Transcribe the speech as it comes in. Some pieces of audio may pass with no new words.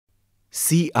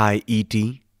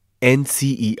CIET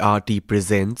NCERT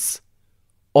presents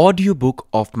Audiobook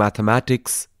of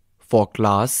Mathematics for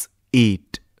Class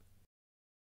 8.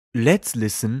 Let's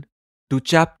listen to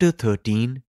Chapter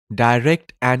 13,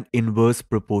 Direct and Inverse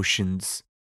Proportions.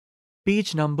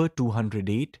 Page number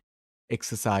 208,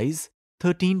 Exercise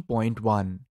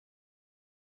 13.1.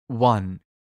 1.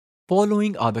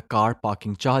 Following are the car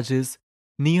parking charges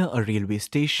near a railway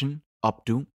station up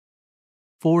to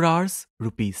 4 hours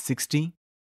rupees 60,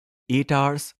 8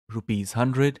 hours rupees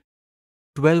 100,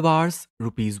 12 hours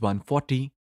rupees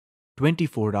 140,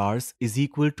 24 hours is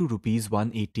equal to rupees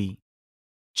 180.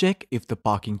 Check if the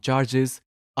parking charges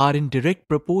are in direct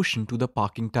proportion to the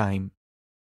parking time.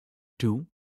 2.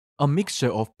 A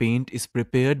mixture of paint is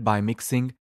prepared by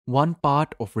mixing 1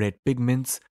 part of red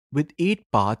pigments with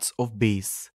 8 parts of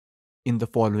base. In the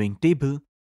following table,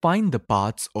 find the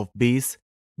parts of base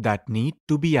that need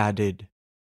to be added.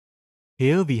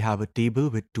 Here we have a table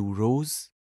with 2 rows.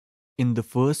 In the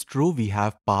first row we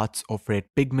have parts of red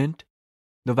pigment.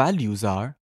 The values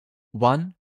are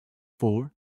 1,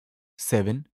 4,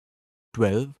 7,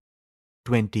 12,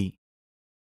 20.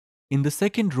 In the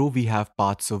second row we have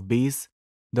parts of base.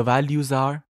 The values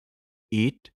are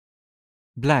 8,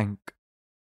 blank,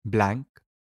 blank,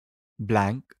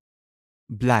 blank,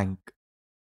 blank.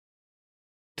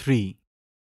 3.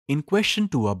 In question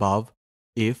 2 above,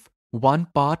 if 1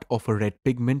 part of a red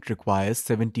pigment requires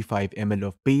 75 ml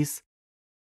of base,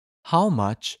 how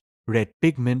much red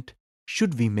pigment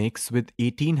should we mix with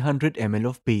 1800 ml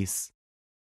of base?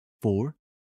 4.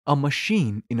 A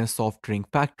machine in a soft drink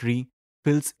factory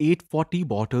fills 840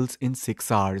 bottles in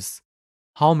 6 hours.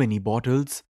 How many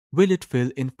bottles will it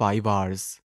fill in 5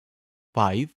 hours?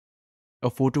 5. A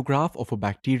photograph of a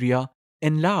bacteria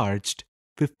enlarged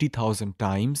 50,000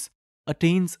 times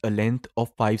attains a length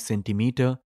of 5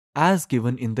 cm as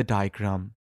given in the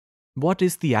diagram. What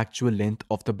is the actual length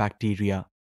of the bacteria?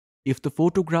 If the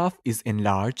photograph is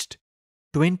enlarged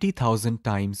 20,000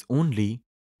 times only,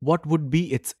 what would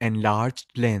be its enlarged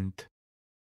length?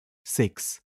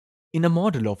 6. In a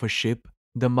model of a ship,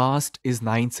 the mast is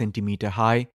 9 cm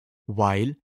high,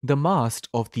 while the mast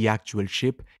of the actual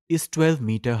ship is 12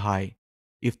 meter high.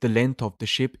 If the length of the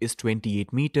ship is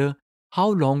 28 meter, how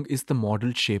long is the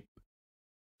model ship?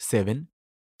 7.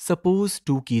 Suppose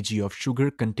 2 kg of sugar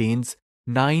contains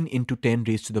 9 into 10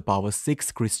 raised to the power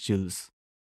 6 crystals.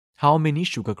 How many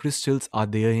sugar crystals are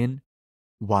there in?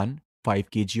 1. 5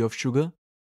 kg of sugar.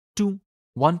 2.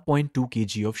 1.2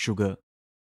 kg of sugar.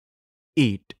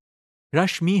 8.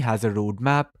 Rashmi has a road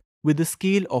map with a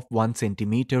scale of 1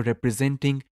 cm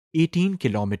representing 18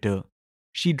 km.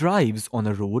 She drives on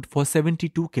a road for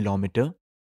 72 km.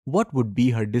 What would be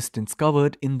her distance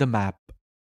covered in the map?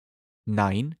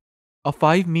 9. A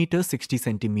 5 meter 60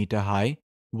 cm high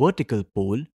vertical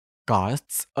pole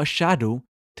casts a shadow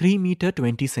 3 meter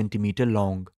 20 cm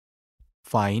long.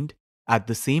 Find, at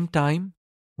the same time,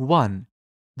 1.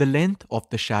 The length of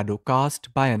the shadow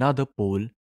cast by another pole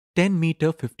 10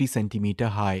 meter 50 cm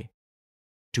high.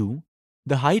 2.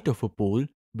 The height of a pole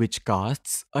which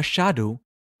casts a shadow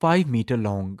 5 meter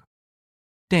long.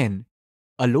 10.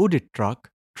 A loaded truck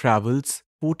travels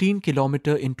 14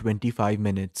 km in 25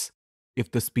 minutes. If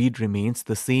the speed remains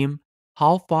the same,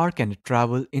 how far can it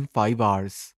travel in 5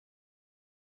 hours?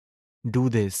 Do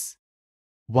this.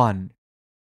 1.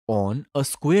 On a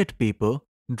squared paper,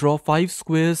 draw 5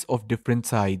 squares of different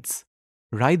sides.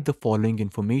 Write the following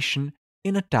information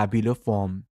in a tabular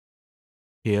form.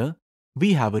 Here,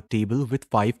 we have a table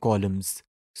with 5 columns: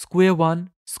 square 1,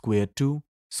 square 2,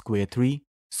 square 3,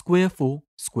 square 4,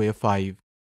 square 5.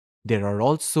 There are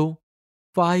also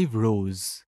 5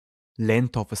 rows: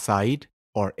 length of a side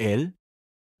or L,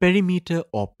 perimeter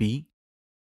or P,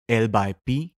 L by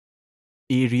P,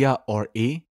 area or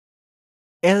A,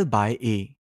 L by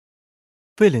A.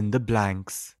 Fill in the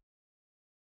blanks.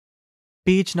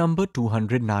 Page number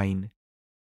 209.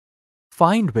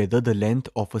 Find whether the length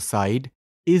of a side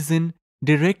is in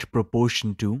direct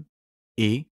proportion to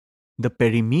A. The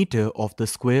perimeter of the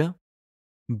square,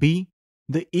 B.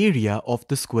 The area of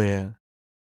the square.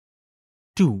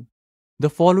 2. The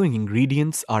following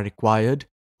ingredients are required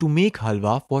to make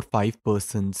halwa for 5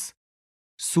 persons.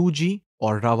 Suji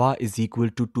or rava is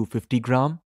equal to 250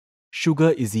 gram,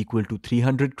 sugar is equal to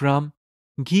 300 gram,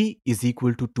 ghee is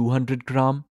equal to 200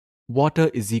 gram, water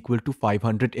is equal to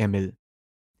 500 ml.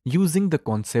 Using the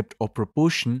concept of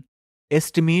proportion,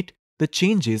 estimate the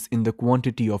changes in the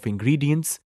quantity of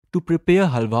ingredients to prepare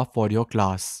halwa for your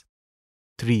class.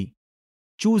 3.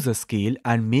 Choose a scale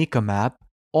and make a map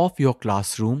of your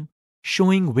classroom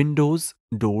showing windows,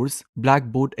 doors,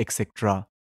 blackboard, etc.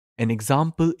 An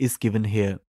example is given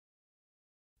here.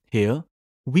 Here,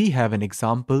 we have an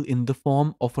example in the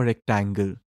form of a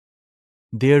rectangle.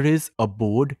 There is a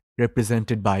board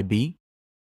represented by B,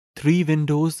 3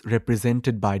 windows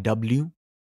represented by W,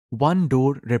 1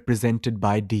 door represented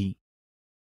by D.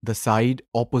 The side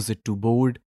opposite to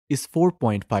board is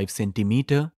 4.5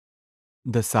 centimeter.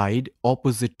 The side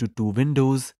opposite to 2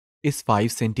 windows is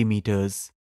 5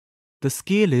 centimeters. The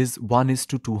scale is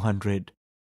 1:200.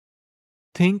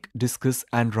 Think, discuss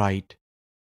and write.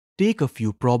 Take a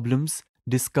few problems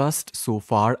discussed so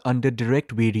far under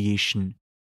direct variation.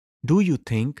 Do you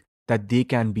think that they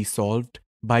can be solved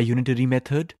by unitary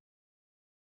method?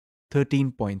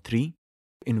 13.3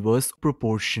 Inverse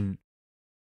proportion.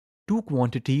 Two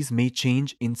quantities may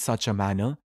change in such a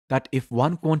manner that if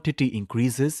one quantity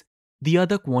increases, the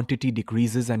other quantity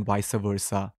decreases and vice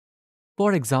versa.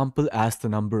 For example, as the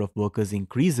number of workers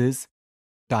increases,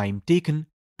 time taken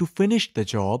to finish the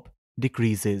job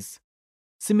decreases.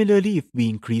 Similarly, if we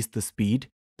increase the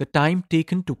speed, the time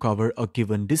taken to cover a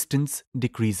given distance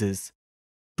decreases.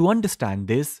 To understand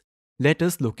this, let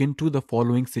us look into the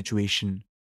following situation.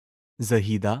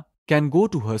 Zahida can go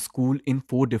to her school in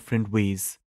 4 different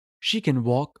ways. She can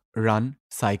walk, run,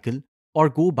 cycle, or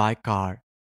go by car.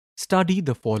 Study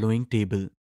the following table.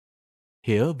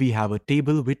 Here we have a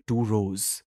table with 2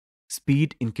 rows.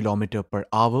 Speed in kilometer per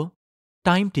hour,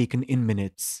 time taken in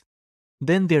minutes.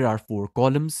 Then there are 4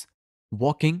 columns: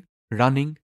 walking,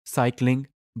 running, cycling,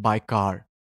 by car.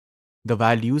 The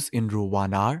values in row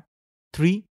 1 are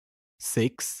 3,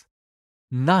 6,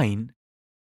 9,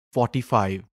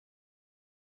 45.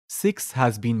 6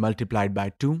 has been multiplied by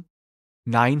 2,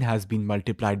 9 has been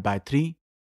multiplied by 3,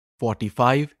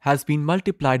 45 has been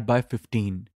multiplied by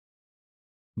 15.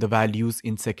 The values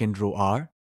in second row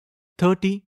are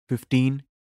 30, 15,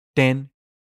 10,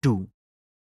 2.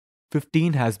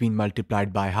 15 has been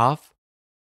multiplied by half,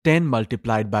 10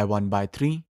 multiplied by 1 by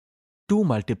 3, 2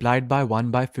 multiplied by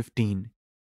 1 by 15.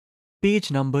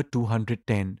 Page number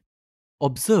 210.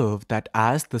 Observe that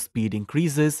as the speed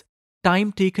increases,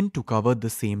 time taken to cover the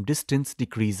same distance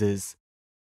decreases.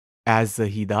 As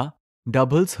Zahida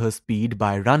doubles her speed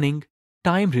by running,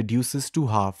 time reduces to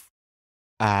half.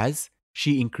 As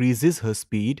she increases her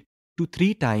speed to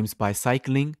 3 times by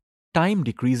cycling, time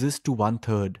decreases to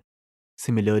 1/3.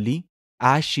 Similarly,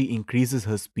 as she increases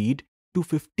her speed to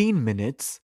 15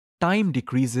 minutes, time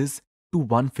decreases to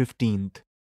 1/15.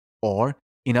 Or,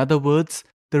 in other words,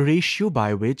 the ratio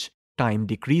by which time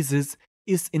decreases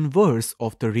is inverse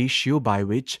of the ratio by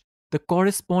which the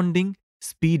corresponding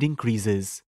speed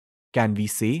increases. Can we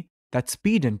say that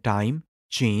speed and time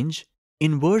change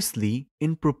inversely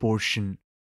in proportion?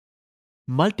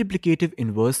 Multiplicative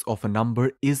inverse of a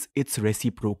number is its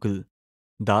reciprocal.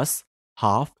 Thus,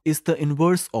 half is the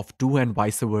inverse of 2 and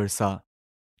vice versa.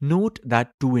 Note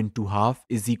that 2 into half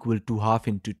is equal to half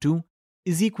into 2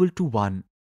 is equal to 1.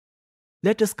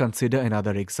 Let us consider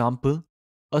another example.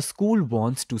 A school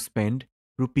wants to spend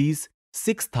rupees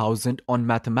 6,000 on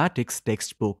mathematics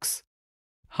textbooks.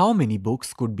 How many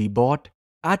books could be bought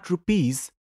at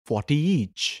rupees 40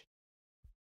 each?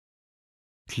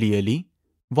 Clearly,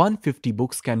 150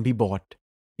 books can be bought.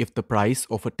 If the price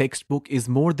of a textbook is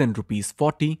more than rupees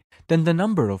 40, then the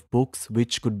number of books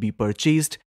which could be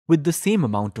purchased with the same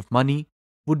amount of money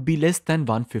would be less than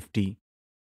 150.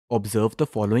 Observe the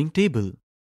following table.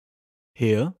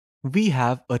 Here, we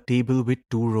have a table with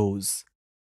 2 rows.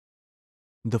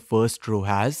 The first row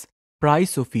has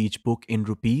price of each book in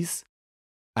rupees,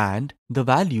 and the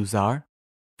values are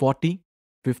 40,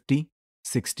 50,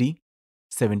 60,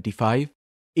 75,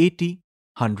 80,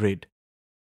 100.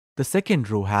 The second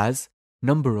row has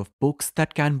number of books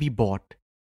that can be bought.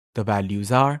 The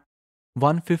values are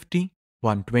 150,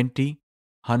 120,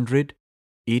 100,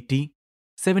 80,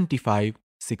 75,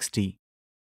 60.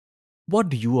 What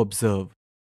do you observe?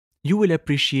 You will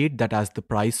appreciate that as the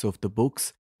price of the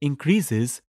books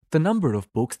increases, the number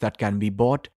of books that can be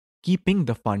bought, keeping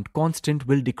the fund constant,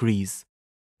 will decrease.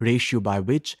 Ratio by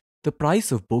which the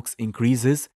price of books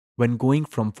increases when going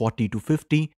from 40 to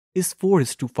 50 is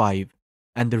 4:5,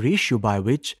 and the ratio by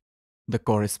which the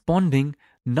corresponding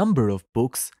number of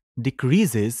books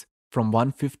decreases from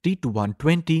 150 to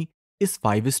 120 is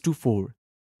 5:4.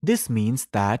 This means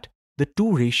that the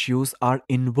two ratios are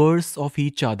inverse of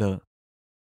each other.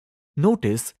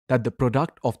 Notice that the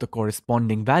product of the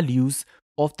corresponding values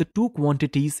of the two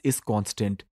quantities is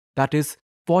constant, that is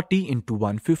 40 into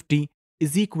 150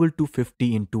 is equal to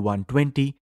 50 into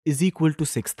 120 is equal to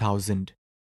 6,000.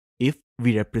 If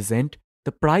we represent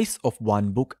the price of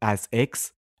one book as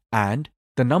X and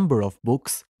the number of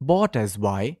books bought as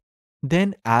Y,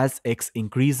 then as X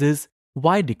increases,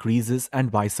 Y decreases and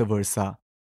vice versa.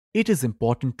 It is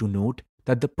important to note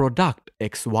that the product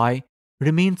xy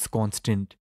remains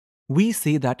constant. We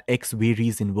say that x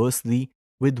varies inversely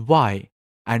with y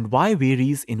and y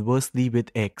varies inversely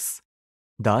with x.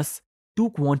 Thus, two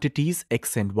quantities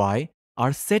x and y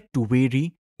are said to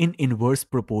vary in inverse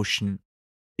proportion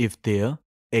if there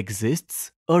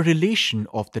exists a relation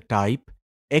of the type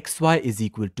xy is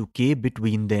equal to k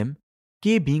between them,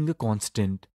 k being a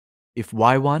constant. If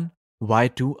y1,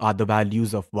 y2 are the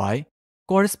values of y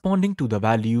corresponding to the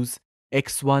values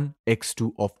x1,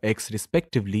 x2 of x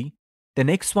respectively, then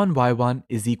x1 y1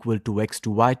 is equal to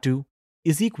x2 y2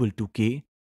 is equal to k,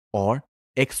 or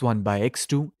x1 by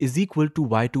x2 is equal to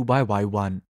y2 by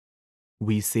y1.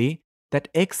 We say that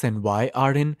x and y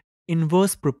are in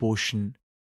inverse proportion.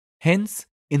 Hence,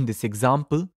 in this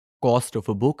example, cost of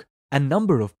a book and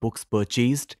number of books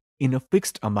purchased in a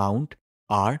fixed amount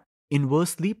are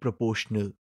inversely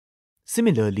proportional.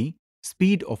 Similarly,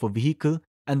 speed of a vehicle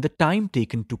and the time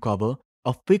taken to cover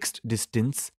a fixed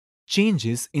distance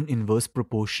changes in inverse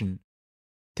proportion.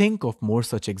 Think of more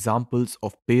such examples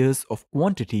of pairs of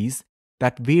quantities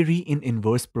that vary in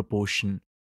inverse proportion.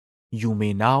 You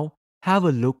may now have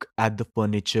a look at the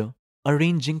furniture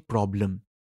arranging problem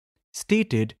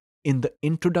stated in the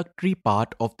introductory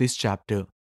part of this chapter.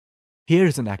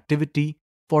 Here's an activity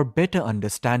for better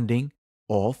understanding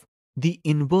of the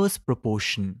inverse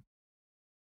proportion.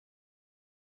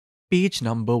 Page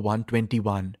number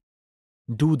 121.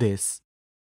 Do this.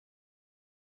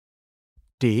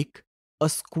 Take a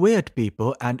squared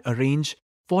paper and arrange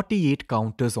 48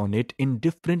 counters on it in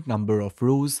different number of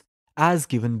rows as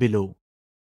given below.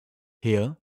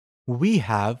 Here, we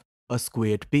have a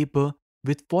squared paper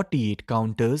with 48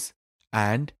 counters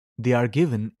and they are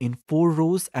given in 4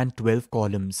 rows and 12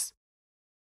 columns.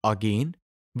 Again,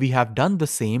 we have done the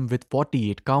same with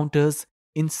 48 counters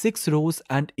in 6 rows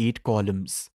and 8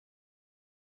 columns.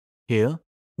 Here,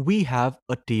 we have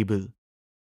a table.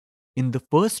 In the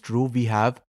first row, we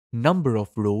have number of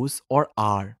rows or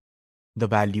R. The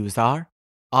values are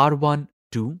R1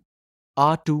 2,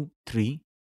 R2 3,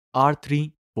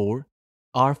 R3 4,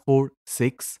 R4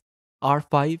 6,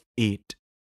 R5 8.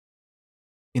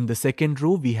 In the second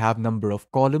row, we have number of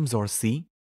columns or C.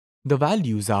 The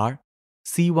values are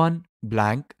C1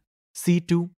 blank,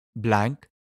 C2 blank,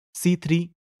 C3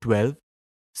 12,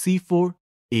 C4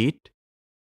 8,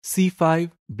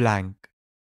 C5 blank.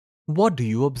 What do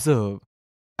you observe?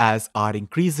 As R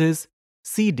increases,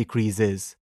 C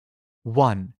decreases.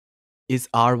 1. Is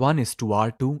R1 is to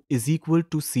R2 is equal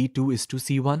to C2 is to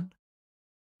C1?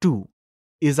 2.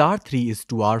 Is R3 is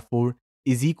to R4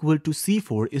 is equal to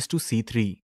C4 is to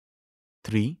C3?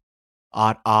 3.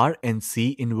 Are R and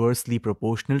C inversely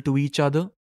proportional to each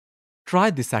other? Try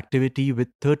this activity with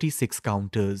 36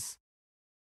 counters.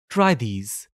 Try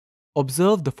these.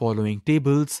 Observe the following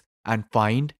tables and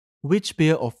find which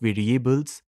pair of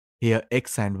variables, here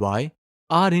x and y,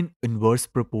 are in inverse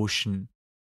proportion.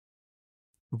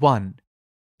 1.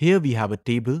 Here we have a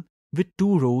table with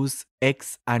 2 rows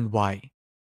x and y.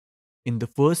 In the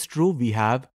first row we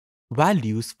have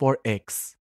values for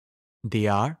x. They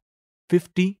are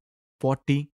 50,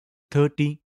 40,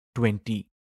 30, 20.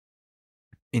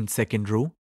 In second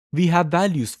row, we have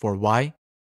values for y,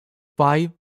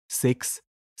 5, 6,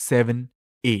 7,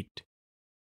 8.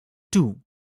 2.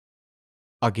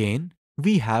 Again,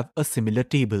 we have a similar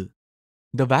table.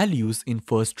 The values in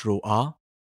first row are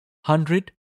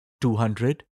 100,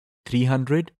 200,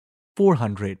 300,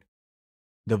 400.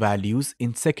 The values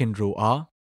in second row are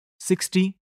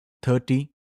 60, 30,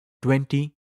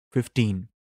 20, 15.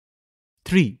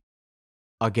 3.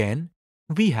 Again,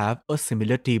 we have a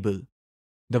similar table.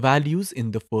 The values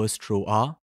in the first row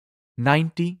are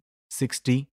 90,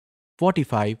 60,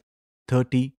 45,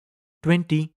 30,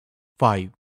 20, 5.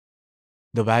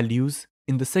 The values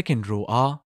in the second row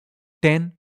are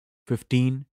 10,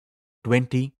 15,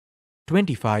 20,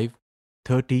 25,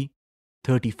 30,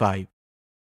 35.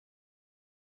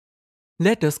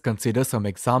 Let us consider some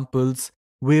examples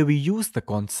where we use the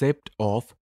concept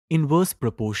of inverse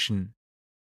proportion.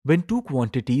 When two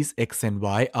quantities x and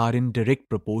y are in direct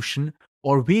proportion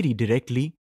or vary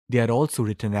directly, they are also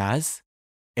written as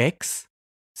x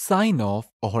sine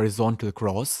of a horizontal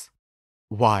cross,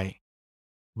 y.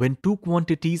 When two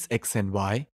quantities x and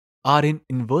y are in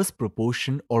inverse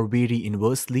proportion or vary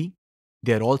inversely,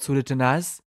 they are also written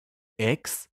as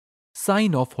x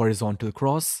sine of horizontal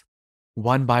cross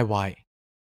 1 by y.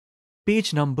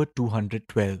 Page number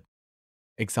 212.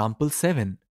 Example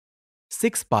 7.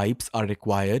 6 pipes are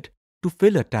required to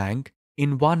fill a tank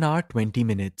in 1 hour 20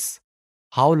 minutes.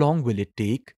 How long will it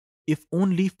take if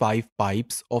only 5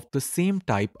 pipes of the same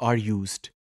type are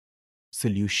used?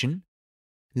 Solution.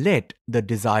 Let the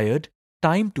desired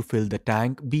time to fill the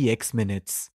tank be x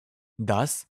minutes.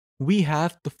 Thus, we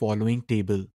have the following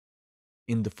table.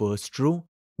 In the first row,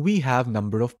 we have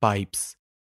number of pipes.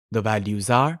 The values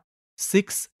are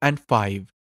 6 and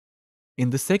 5.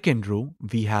 In the second row,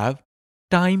 we have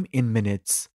time in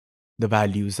minutes. The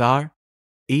values are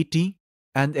 80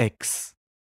 and x.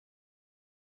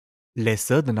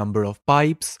 Lesser the number of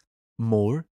pipes,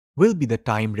 more will be the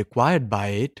time required by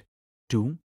it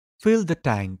to fill the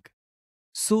tank.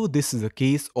 So this is a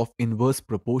case of inverse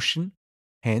proportion.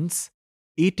 Hence,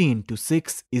 80 into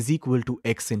 6 is equal to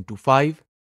x into 5,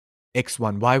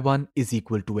 x1 y1 is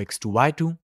equal to x2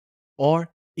 y2, or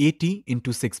 80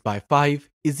 into 6 by 5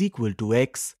 is equal to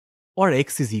x, or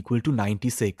x is equal to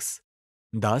 96.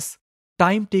 Thus,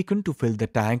 time taken to fill the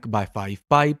tank by 5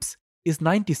 pipes is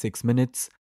 96 minutes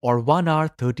or 1 hour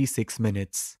 36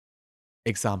 minutes.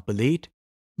 Example 8.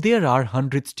 There are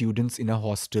 100 students in a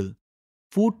hostel.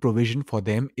 Food provision for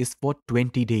them is for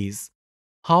 20 days.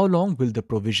 How long will the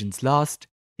provisions last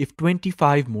if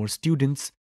 25 more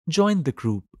students join the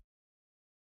group?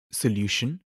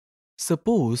 Solution.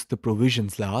 Suppose the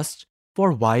provisions last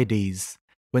for y days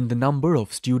when the number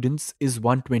of students is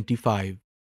 125.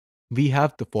 We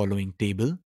have the following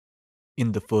table.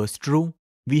 In the first row,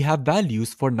 we have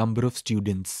values for number of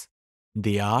students.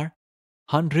 They are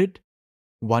 100,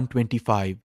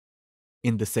 125.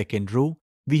 In the second row,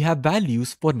 we have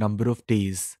values for number of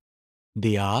days.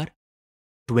 They are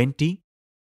 20,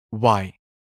 y.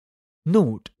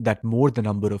 Note that more the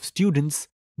number of students,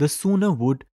 the sooner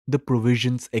would the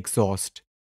provisions exhaust.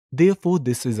 Therefore,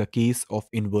 this is a case of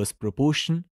inverse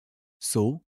proportion.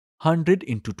 So, 100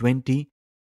 into 20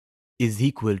 is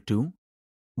equal to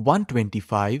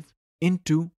 125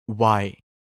 into y,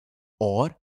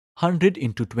 or 100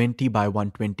 into 20 by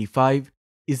 125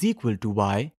 is equal to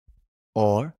y,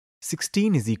 or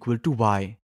 16 is equal to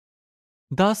y.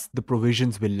 Thus, the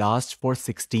provisions will last for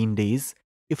 16 days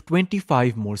if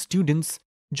 25 more students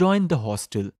join the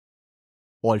hostel.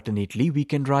 Alternately, we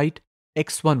can write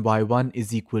x1 y1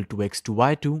 is equal to x2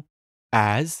 y2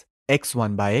 as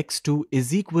x1 by x2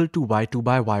 is equal to y2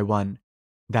 by y1.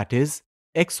 That is,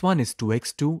 x1 is to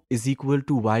x2 is equal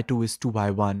to y2 is to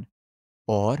y1,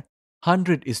 or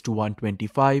 100 is to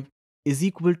 125 is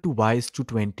equal to y is to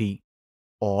 20,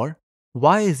 or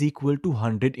y is equal to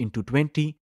 100 into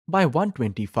 20 by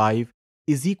 125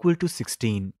 is equal to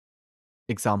 16.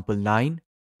 Example 9.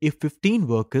 If 15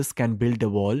 workers can build a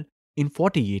wall in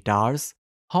 48 hours,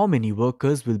 how many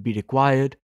workers will be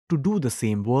required to do the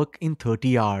same work in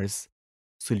 30 hours?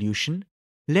 Solution.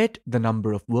 Let the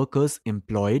number of workers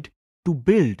employed to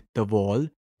build the wall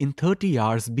in 30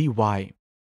 hours be y.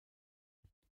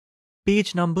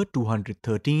 Page number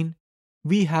 213.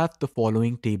 We have the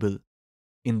following table.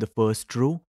 In the first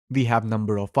row, we have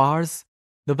number of hours.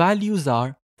 The values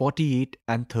are 48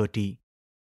 and 30.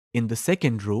 In the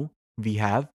second row, we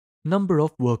have number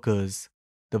of workers.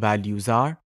 The values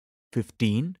are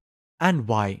 15 and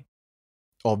y.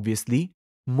 Obviously,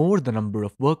 more the number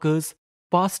of workers,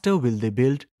 faster will they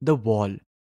build the wall.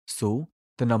 So,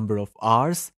 the number of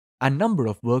hours and number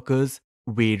of workers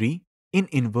vary in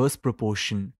inverse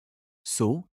proportion.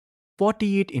 So,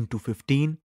 48 into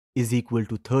 15 is equal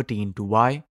to 30 into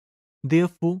y.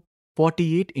 Therefore,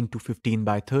 48 into 15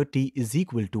 by 30 is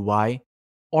equal to y,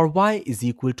 or y is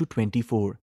equal to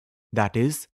 24. That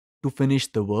is, to finish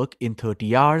the work in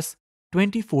 30 hours,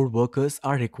 24 workers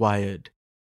are required.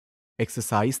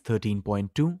 Exercise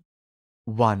 13.2.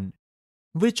 1.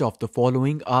 Which of the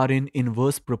following are in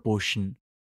inverse proportion?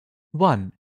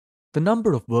 1. The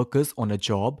number of workers on a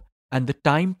job and the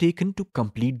time taken to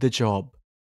complete the job.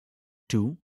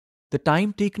 2. The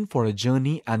time taken for a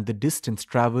journey and the distance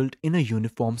travelled in a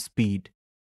uniform speed.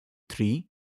 3.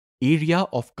 Area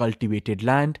of cultivated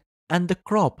land and the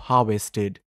crop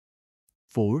harvested.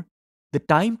 4. The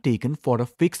time taken for a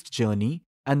fixed journey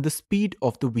and the speed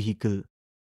of the vehicle.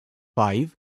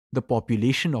 5. The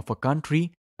population of a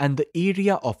country and the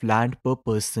area of land per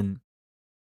person.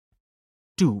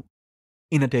 2.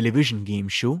 In a television game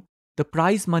show, the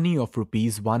prize money of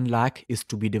rupees 1 lakh is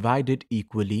to be divided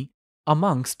equally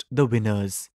amongst the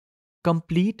winners.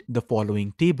 Complete the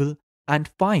following table and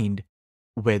find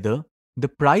whether the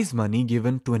prize money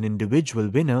given to an individual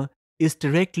winner is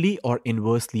directly or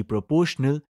inversely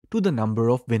proportional to the number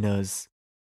of winners.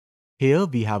 Here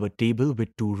we have a table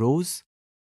with 2 rows.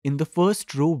 In the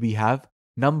first row we have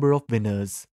number of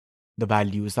winners. The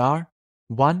values are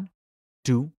 1,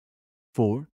 2,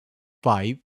 4,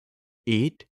 5,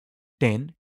 8,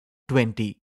 10,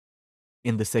 20.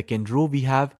 In the second row we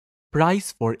have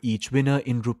price for each winner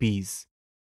in rupees.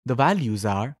 The values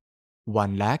are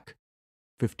 1 lakh,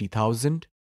 50,000,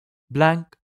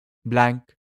 blank, blank,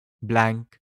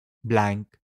 blank, blank,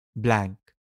 blank.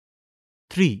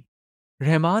 3.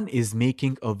 Rahman is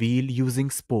making a wheel using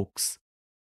spokes.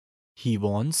 He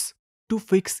wants to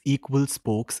fix equal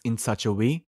spokes in such a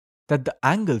way that the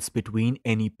angles between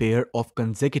any pair of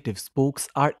consecutive spokes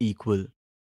are equal.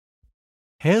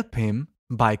 Help him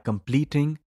by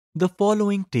completing the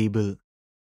following table.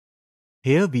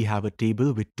 Here we have a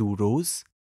table with 2 rows.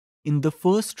 In the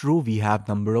first row we have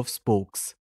number of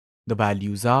spokes. The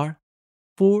values are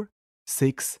 4,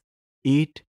 6,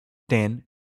 8, 10,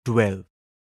 12.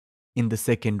 In the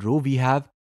second row we have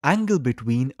angle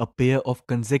between a pair of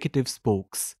consecutive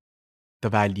spokes. The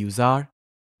values are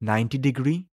 90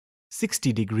 degree,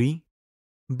 60 degree,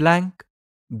 blank,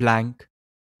 blank,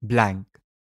 blank.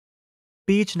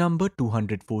 Page number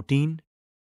 214.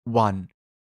 1.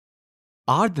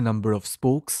 Are the number of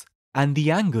spokes and the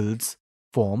angles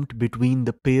formed between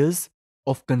the pairs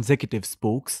of consecutive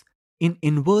spokes in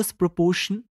inverse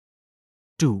proportion?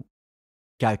 2.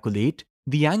 Calculate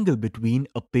the angle between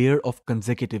a pair of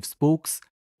consecutive spokes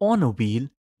on a wheel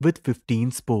with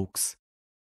 15 spokes.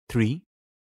 3.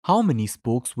 How many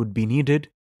spokes would be needed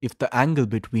if the angle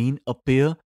between a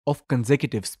pair of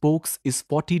consecutive spokes is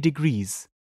 40 degrees?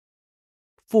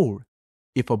 4.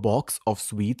 If a box of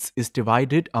sweets is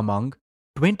divided among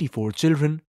 24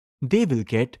 children, they will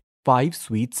get 5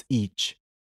 sweets each.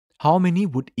 How many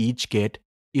would each get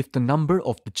if the number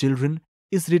of the children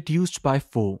is reduced by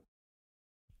 4?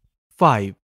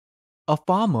 5. A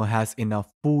farmer has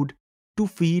enough food to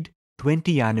feed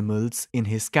 20 animals in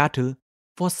his cattle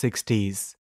for 6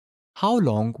 days. How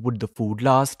long would the food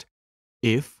last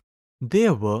if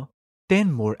there were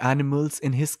 10 more animals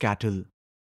in his cattle?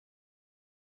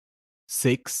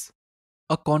 6.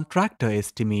 A contractor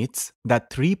estimates that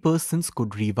 3 persons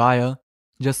could rewire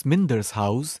Jasminder's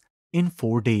house in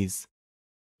 4 days.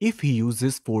 If he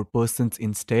uses 4 persons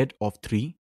instead of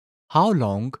 3, how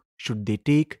long should they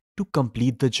take to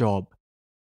complete the job?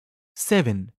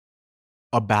 7.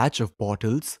 A batch of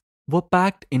bottles were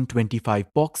packed in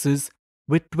 25 boxes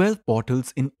with 12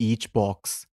 bottles in each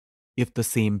box. If the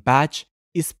same batch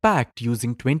is packed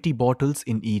using 20 bottles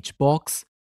in each box,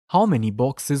 how many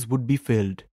boxes would be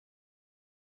filled?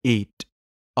 8.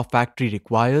 A factory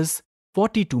requires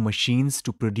 42 machines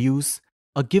to produce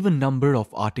a given number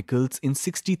of articles in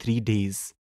 63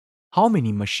 days. How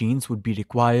many machines would be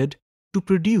required to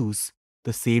produce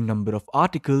the same number of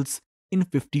articles in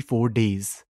 54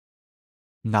 days?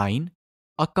 9.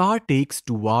 A car takes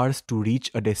 2 hours to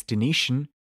reach a destination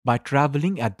by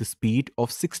traveling at the speed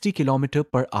of 60 km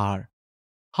per hour.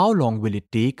 How long will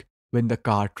it take when the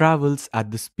car travels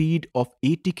at the speed of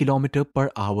 80 km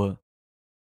per hour?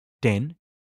 10.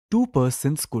 2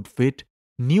 persons could fit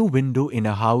new window in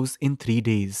a house in 3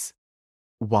 days.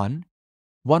 1.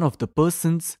 One of the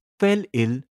persons fell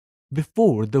ill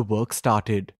before the work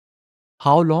started.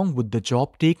 How long would the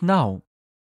job take now?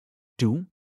 2.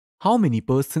 How many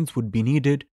persons would be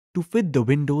needed to fit the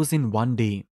windows in 1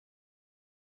 day?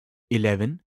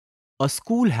 11. A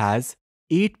school has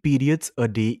 8 periods a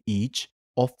day each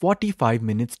of 45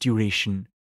 minutes duration.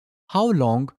 How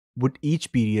long would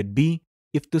each period be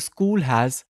if the school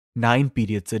has 9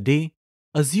 periods a day,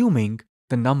 assuming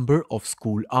the number of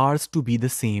school hours to be the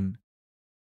same?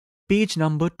 Page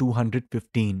number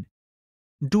 215.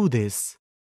 Do this.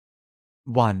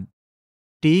 1.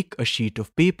 Take a sheet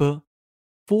of paper,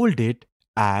 fold it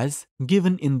as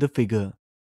given in the figure.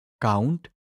 Count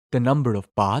the number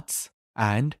of parts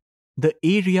and the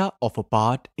area of a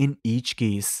part in each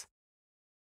case.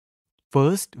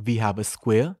 First, we have a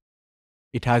square.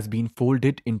 It has been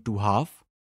folded into half,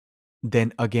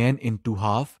 then again into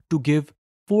half to give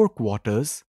 4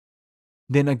 quarters,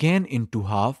 then again into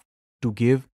half to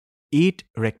give 8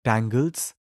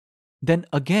 rectangles, then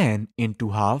again into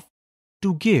half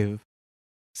to give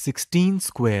 16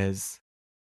 squares.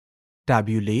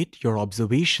 Tabulate your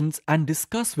observations and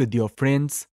discuss with your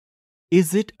friends.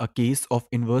 Is it a case of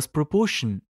inverse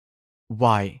proportion?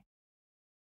 Why?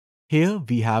 Here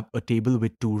we have a table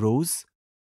with 2 rows.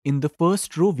 In the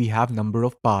first row we have number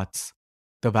of parts.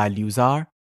 The values are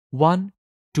 1,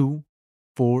 2,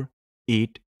 4,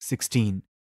 8, 16.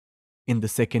 In the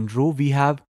second row we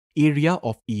have area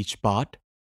of each part.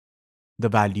 The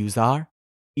values are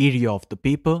area of the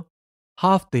paper,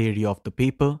 half the area of the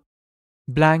paper,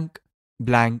 blank,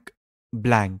 blank,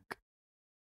 blank.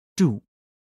 2.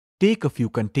 Take a few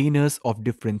containers of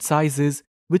different sizes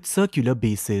with circular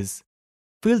bases.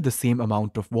 Fill the same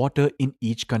amount of water in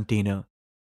each container.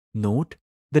 Note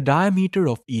the diameter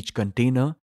of each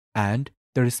container and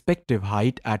the respective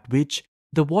height at which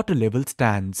the water level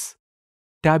stands.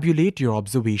 Tabulate your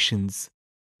observations.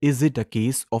 is it a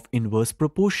case of inverse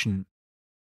proportion?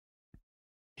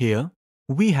 Here,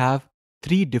 we have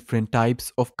three different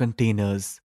types of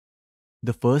containers.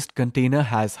 The first container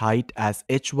has height as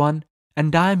h1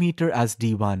 and diameter as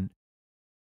d1.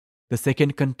 The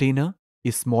second container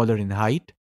is smaller in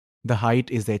height. The height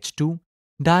is h2,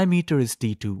 diameter is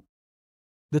d2.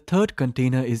 The third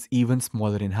container is even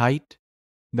smaller in height.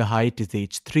 The height is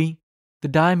h3, the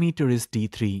diameter is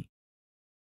d3.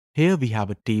 Here we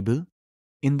have a table.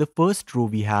 In the first row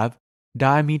we have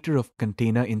diameter of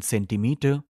container in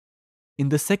centimeter. In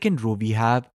the second row we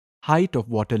have height of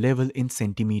water level in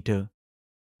centimeter.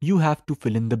 You have to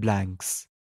fill in the blanks.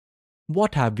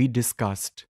 What have we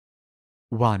discussed?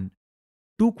 1.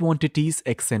 Two quantities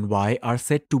x and y are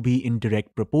said to be in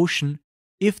direct proportion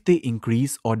if they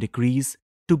increase or decrease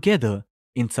together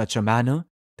in such a manner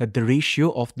that the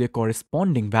ratio of their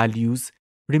corresponding values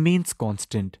remains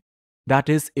constant. That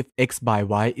is, if x by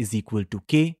y is equal to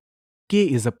k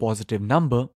is a positive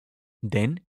number,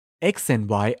 then x and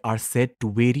y are said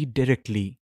to vary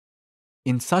directly.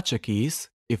 In such a case,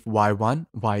 if y1,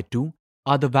 y2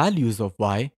 are the values of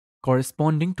y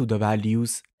corresponding to the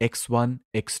values x1,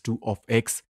 x2 of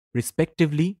x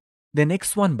respectively, then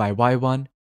x1 by y1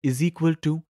 is equal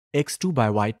to x2 by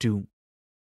y2.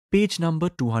 Page number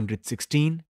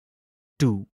 216.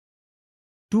 2.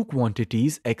 Two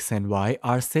quantities x and y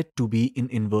are said to be in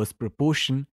inverse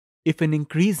proportion if an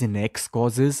increase in x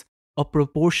causes a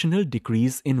proportional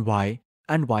decrease in y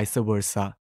and vice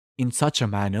versa, in such a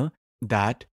manner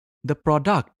that the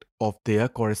product of their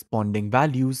corresponding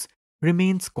values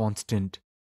remains constant.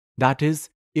 That is,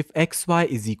 if xy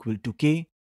is equal to k,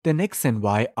 then x and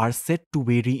y are said to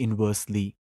vary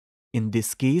inversely. In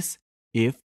this case,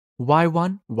 if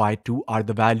y1, y2 are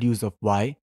the values of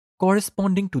y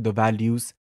corresponding to the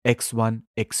values x1,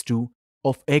 x2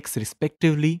 of x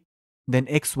respectively, then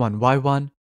x1, y1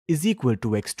 is equal to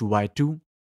x2, y2,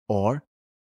 or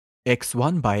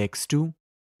x1 by x2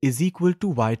 is equal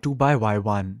to y2 by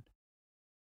y1.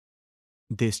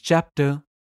 This chapter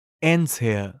ends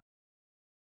here.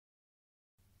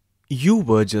 You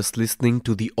were just listening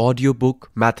to the audiobook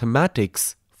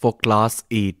Mathematics for Class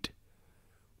 8.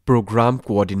 Program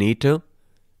Coordinator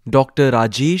Dr.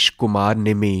 Rajesh Kumar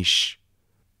Nimesh.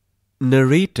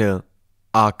 Narrator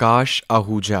Akash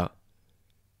Ahuja.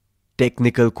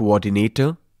 Technical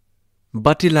Coordinator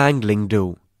Batilang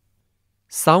Lingdo.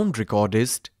 Sound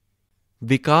Recordist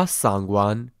Vikas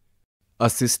Sangwan.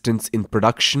 Assistants in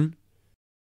Production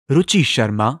Ruchi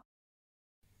Sharma.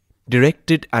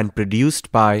 Directed and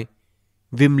produced by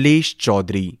Vimlesh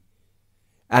Chaudhary.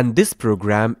 And this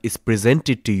program is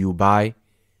presented to you by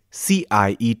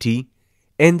CIET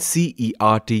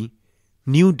NCERT,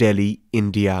 New Delhi,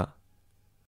 India.